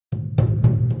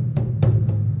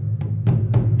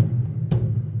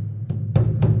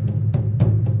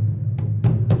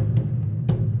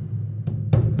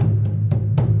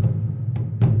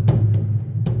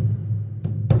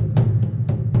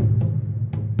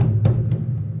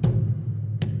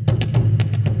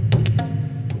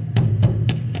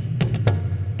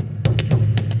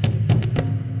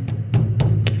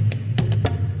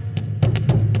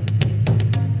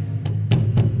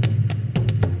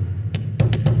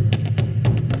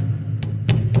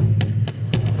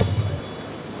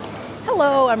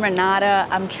Hello, I'm Renata.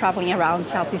 I'm traveling around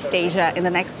Southeast Asia in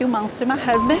the next few months with my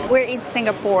husband. We're in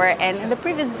Singapore, and in the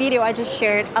previous video I just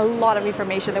shared a lot of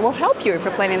information that will help you if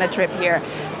you're planning a trip here.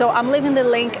 So I'm leaving the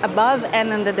link above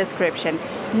and in the description.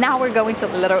 Now we're going to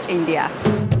Little India.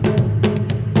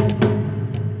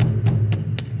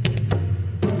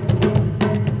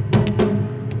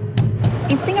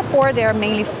 In Singapore, there are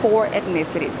mainly 4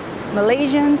 ethnicities: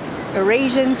 Malaysians,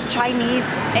 Eurasians,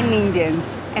 Chinese, and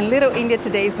Indians. And Little India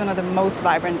today is one of the most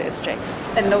vibrant districts.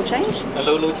 And no change?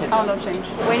 No change. Oh, no change.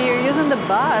 When you're using the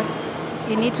bus,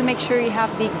 you need to make sure you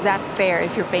have the exact fare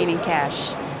if you're paying in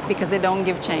cash, because they don't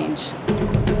give change.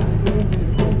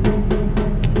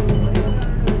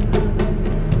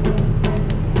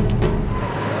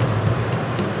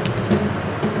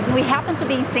 We happen to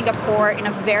be in Singapore in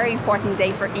a very important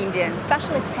day for Indians,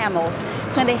 especially Tamils.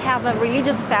 It's when they have a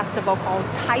religious festival called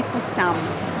Thaipusam,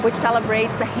 which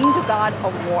celebrates the Hindu god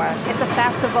of war. It's a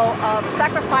festival of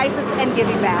sacrifices and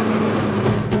giving back.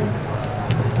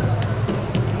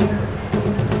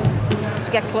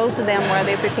 To get close to them where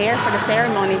they prepare for the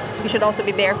ceremony, you should also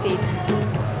be bare feet.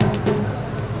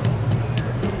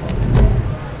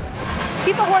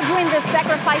 People who are doing this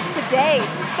sacrifice today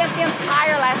spent the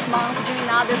entire last month doing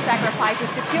other sacrifices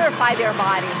to purify their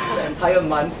bodies. The entire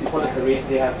month before the parade,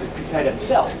 they have to prepare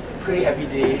themselves, pray every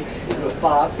day,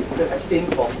 fast, abstain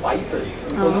from vices.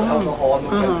 So no alcohol, no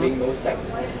gambling, no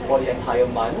sex for the entire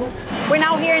month. We're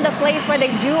now here in the place where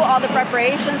they do all the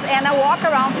preparations, and I walk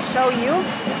around to show you.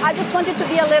 I just want you to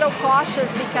be a little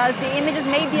cautious because the images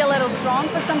may be a little strong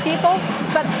for some people,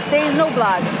 but there is no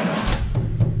blood.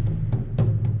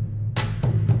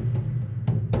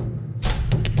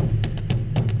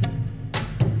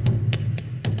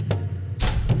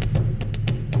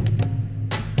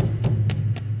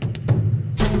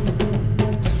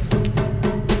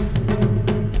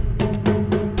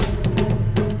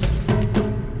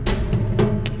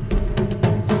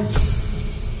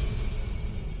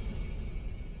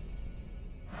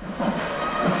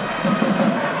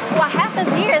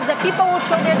 People will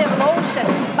show their devotion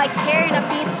by carrying a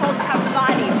piece called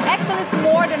Parvati. Actually, it's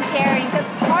more than carrying, because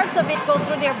parts of it go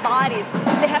through their bodies.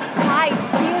 They have spikes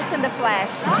pierced in the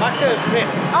flesh. Butter is great.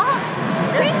 Oh,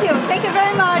 thank you. Thank you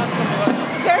very much.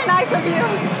 Very nice of you.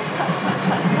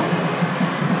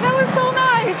 That was so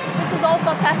nice. This is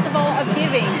also a festival of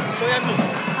giving. This is soya milk.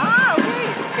 Ah, okay.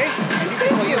 Okay, and this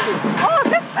Thank is for you too. Oh,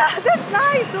 that's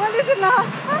nice. Well, it's enough.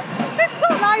 It's so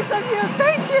nice of you.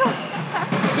 Thank you.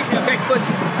 Keep your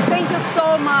breakfast. Thank you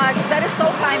so much. That is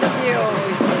so kind of you.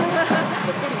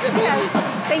 The food is everything. Yes.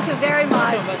 Thank you very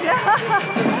much.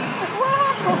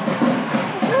 Wow.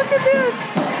 Look at this.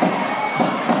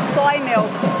 Soy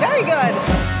milk. Very good.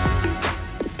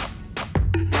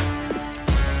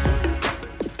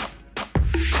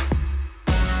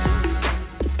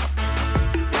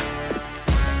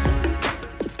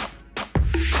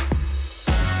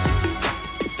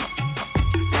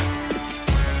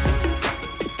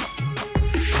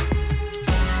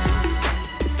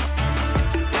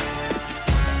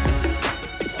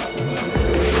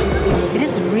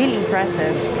 Really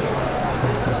impressive.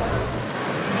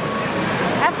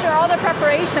 After all the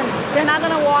preparation, they're now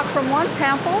going to walk from one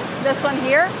temple, this one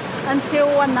here,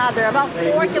 until another, about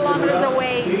 4 kilometers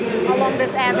away along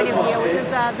this avenue here, which is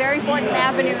a very important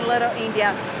avenue in Little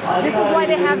India. This is why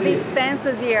they have these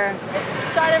fences here. It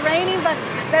started raining, but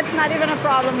that's not even a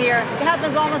problem here. It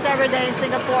happens almost every day in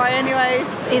Singapore anyways.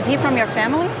 Is he from your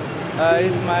family?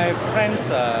 It's my friend's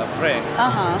friend.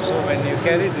 So when you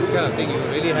carry this kind of thing, you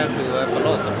really have to have a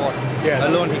lot of support. Yes.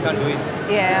 Alone, he can't do it.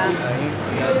 Yeah.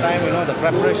 Time, the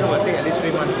preparation will take at least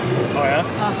 3 months. Oh yeah?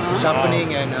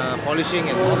 Sharpening and polishing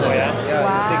and all that. Oh yeah?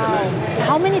 Wow. Take a time.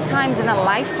 How many times in a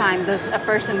lifetime does a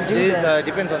person do this? This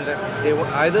depends on them. They will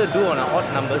either do on odd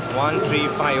numbers, 1, 3,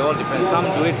 5, all depends. Some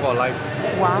do it for life.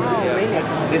 Wow, really?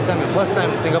 This time, the first time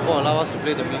Singapore allow us to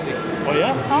play the music. Oh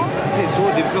yeah? Oh. It's so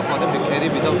difficult for them to carry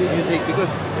without music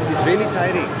because it's really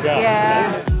tiring.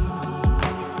 Yeah.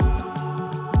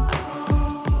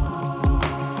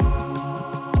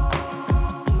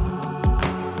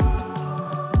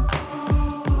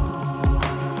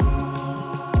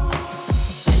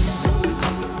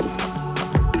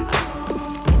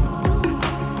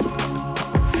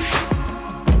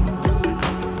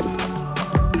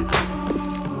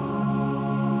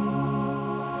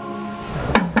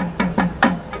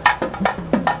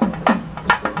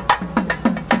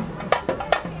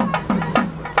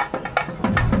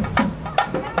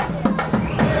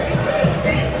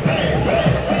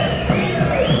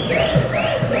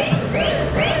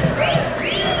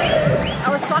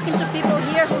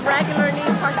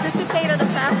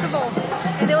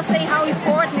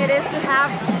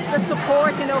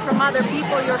 know, from other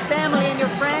people, your family and your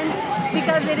friends,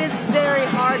 because it is very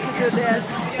hard to do this.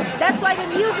 That's why the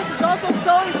music is also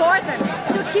so important,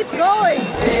 to keep going.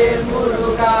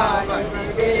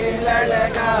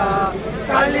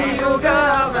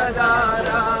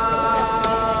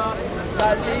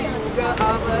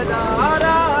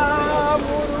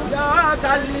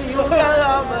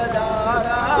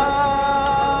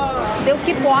 They'll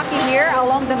keep walking here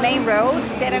along the main road,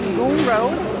 Serangoon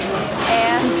Road,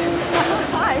 and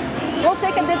we'll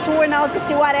take a detour now to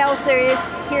see what else there is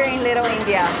here in Little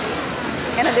India.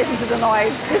 In addition to the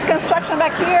noise, there's construction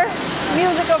back here,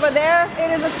 music over there.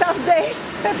 It is a tough day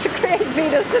to create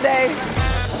videos today.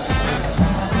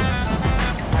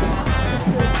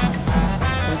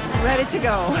 Ready to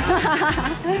go.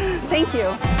 Thank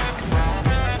you.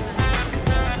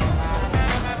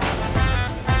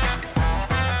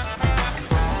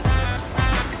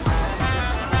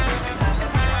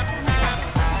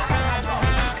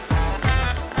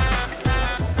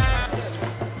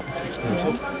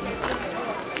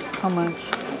 How much?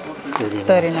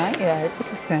 39. Yeah, it's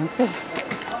expensive.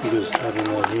 I'm just having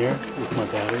that here with my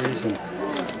batteries and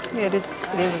It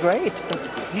is great, but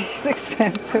it's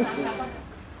expensive.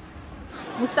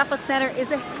 Mustafa Center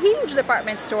is a huge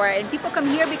department store, and people come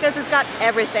here because it's got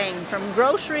everything from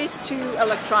groceries to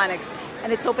electronics,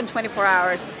 and it's open 24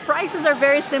 hours. Prices are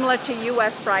very similar to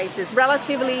US prices,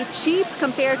 relatively cheap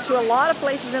compared to a lot of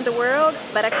places in the world,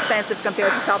 but expensive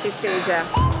compared to Southeast Asia.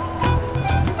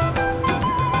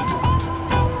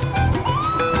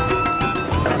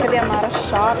 Look at the amount of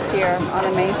shops here on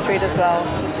the main street as well.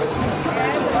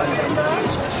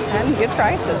 And good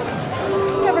prices.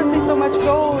 You never see so much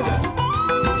gold.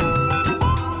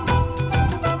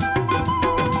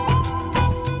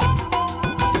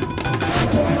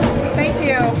 Thank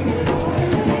you.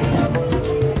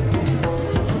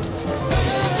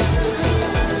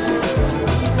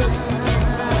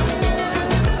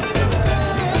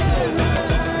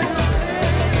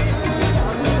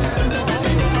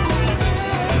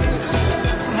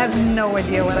 I have no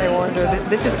idea what I ordered.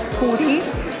 This is puri.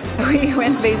 We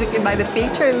went basically by the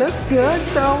picture. It looks good,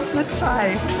 so let's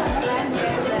try.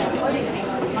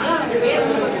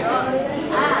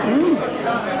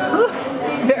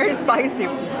 Very spicy.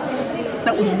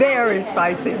 No, very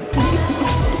spicy.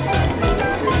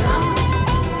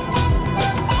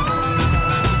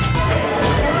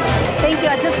 Thank you,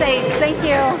 I just ate. Thank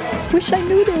you. Wish I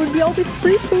knew there would be all this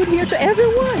free food here to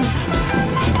everyone.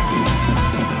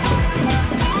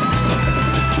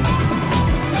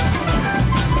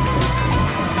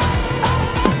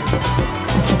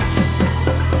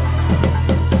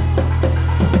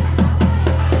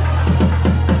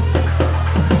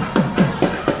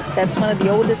 That's one of the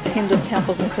oldest Hindu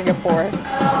temples in Singapore.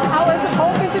 I was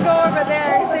hoping to go over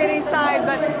there and sit inside,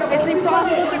 but it's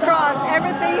impossible to cross.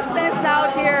 Everything is fenced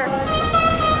out here.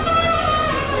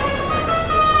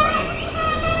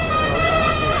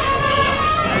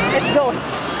 Let's go.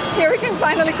 Here we can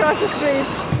finally cross the street.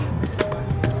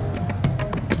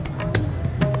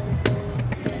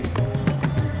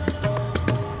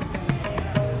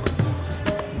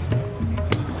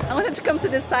 To come to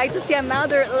this site to see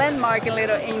another landmark in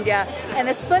Little India, and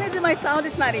as funny as it might sound,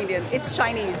 it's not Indian, it's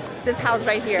Chinese. This house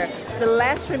right here, the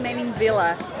last remaining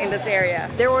villa in this area.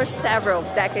 There were several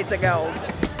decades ago.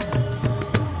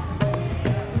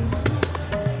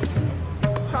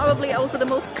 Probably also the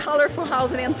most colorful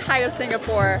house in the entire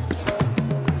Singapore.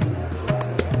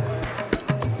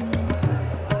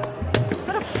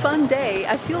 What a fun day.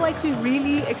 I feel like we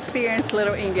really experienced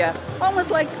Little India, almost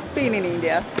like being in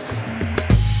India.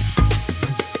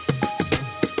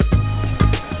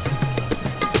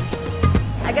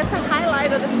 I guess the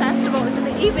highlight of the festival is in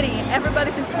the evening.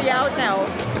 Everybody seems to be out now.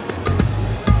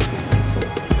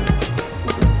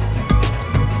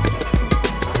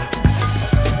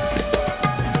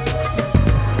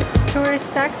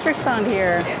 Tourist tax refund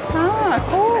here. Ah,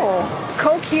 cool.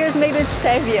 Coke here is made with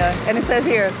stevia, and it says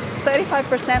here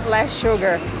 35% less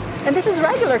sugar. And this is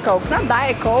regular Coke, it's not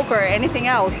Diet Coke or anything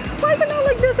else. Why is it not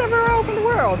like this everywhere else in the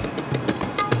world?